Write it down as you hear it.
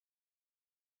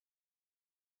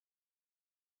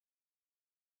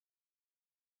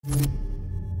Hook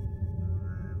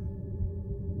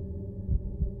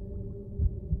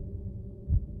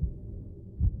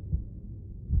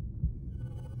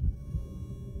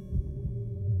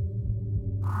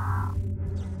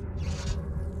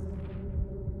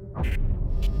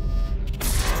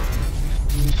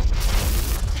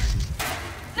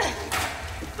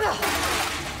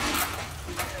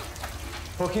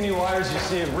any wires you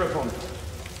see and rip them.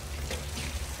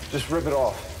 Just rip it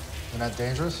off. Isn't that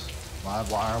dangerous?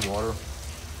 Live wire, water.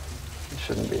 It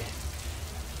shouldn't be.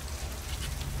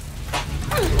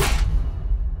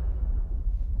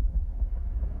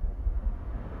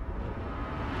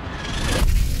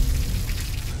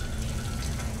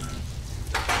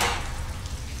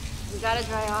 We gotta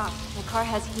dry off. The car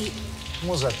has heat.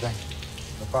 What was that thing?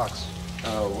 The box?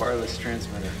 Wireless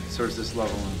transmitter. Serves this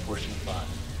level in portion 5. I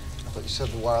thought you said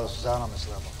the wireless was out on this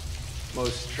level.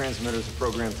 Most transmitters are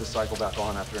programmed to cycle back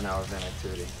on after an hour of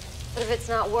inactivity. But if it's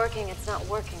not working,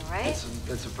 right?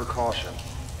 It's a precaution.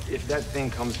 If that thing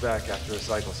comes back after a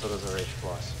cycle, so does our H+.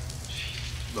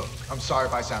 Look, I'm sorry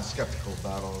if I sound skeptical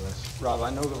about all this. Rob, I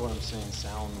know that what I'm saying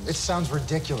sounds... It sounds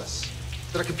ridiculous.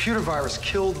 That a computer virus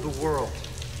killed the world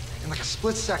in like a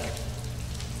split second.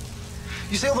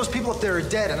 You say all those people up there are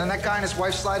dead, and then that guy and his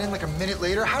wife slide in like a minute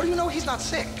later. How do you know he's not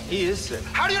sick? He is sick.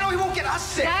 How do you know he won't get us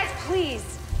sick? Guys,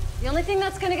 please. The only thing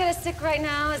that's gonna get us sick right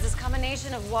now is this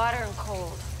combination of water and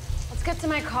cold. Let's get to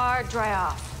my car, dry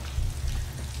off.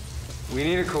 We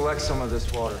need to collect some of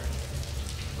this water.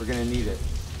 We're gonna need it.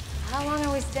 How long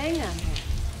are we staying down here?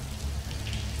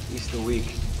 At least a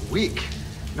week. A week?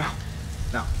 No,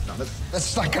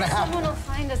 that's not gonna happen. Someone will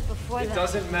find us before then. It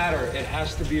doesn't matter. It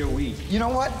has to be a week. You know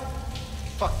what?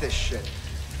 Fuck this shit.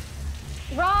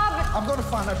 Rob! I'm gonna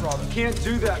find my brother. You can't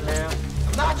do that, man.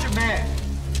 I'm not your man.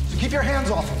 So keep your hands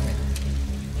off of me.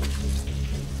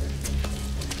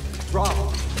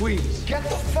 Rob, please. Get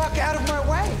the fuck out of my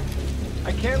way.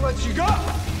 I can't let you go.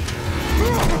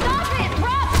 Stop it,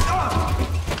 Rob!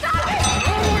 Stop it!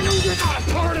 Oh, I know you're not a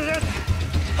part of this.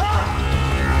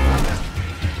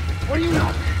 What do you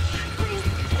know? Please,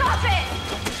 stop it!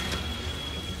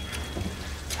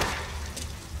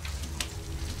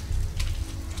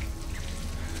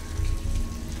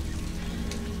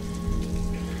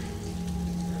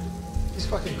 He's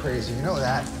fucking crazy, you know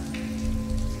that.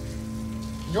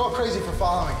 You're all crazy for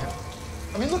following him.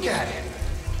 I mean, look at him.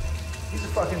 He's a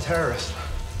fucking terrorist.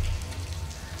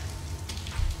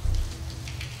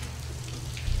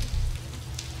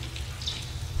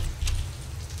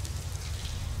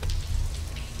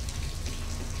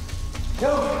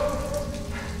 Yo!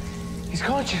 He's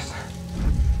conscious.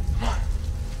 Come on.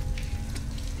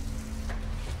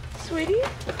 Sweetie,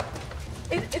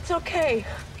 it's okay.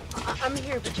 I'm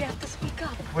here, but you have to speak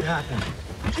up. What happened?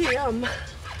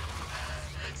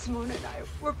 Simone and I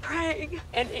were praying,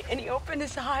 and he opened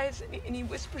his eyes, and he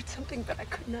whispered something, but I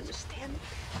couldn't understand it.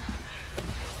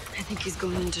 I think he's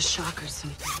going into shock or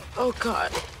something. Oh,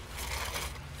 God.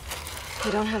 They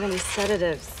don't have any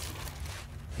sedatives.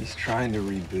 He's trying to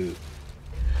reboot.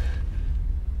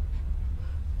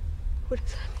 What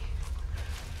does that mean?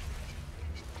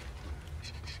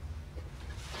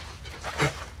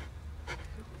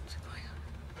 What's going on?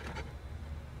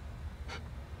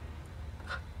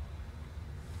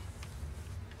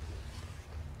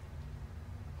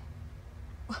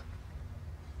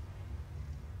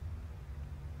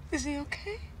 Is he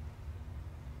okay?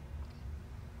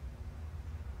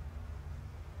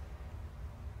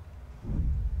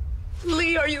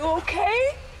 Lee, are you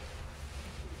okay?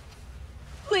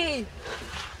 Lee!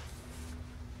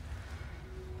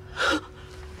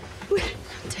 Lee.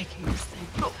 I'm taking this thing.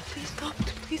 No, please don't.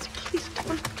 Please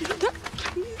don't do that.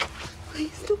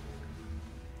 Please don't.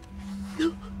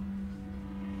 No.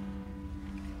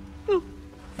 No.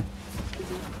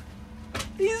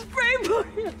 Please pray for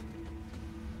him.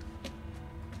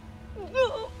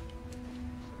 No.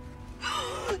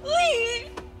 Lee!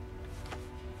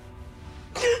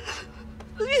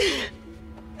 Lee!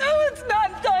 No, it's not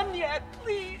done yet,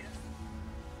 please.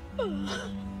 Lee,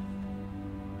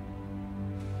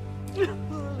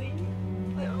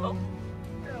 no.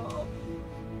 No.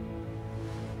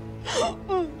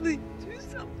 Oh, Lee, do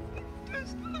something. Do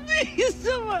something.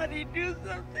 Somebody do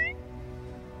something.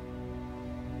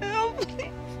 Help,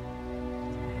 please.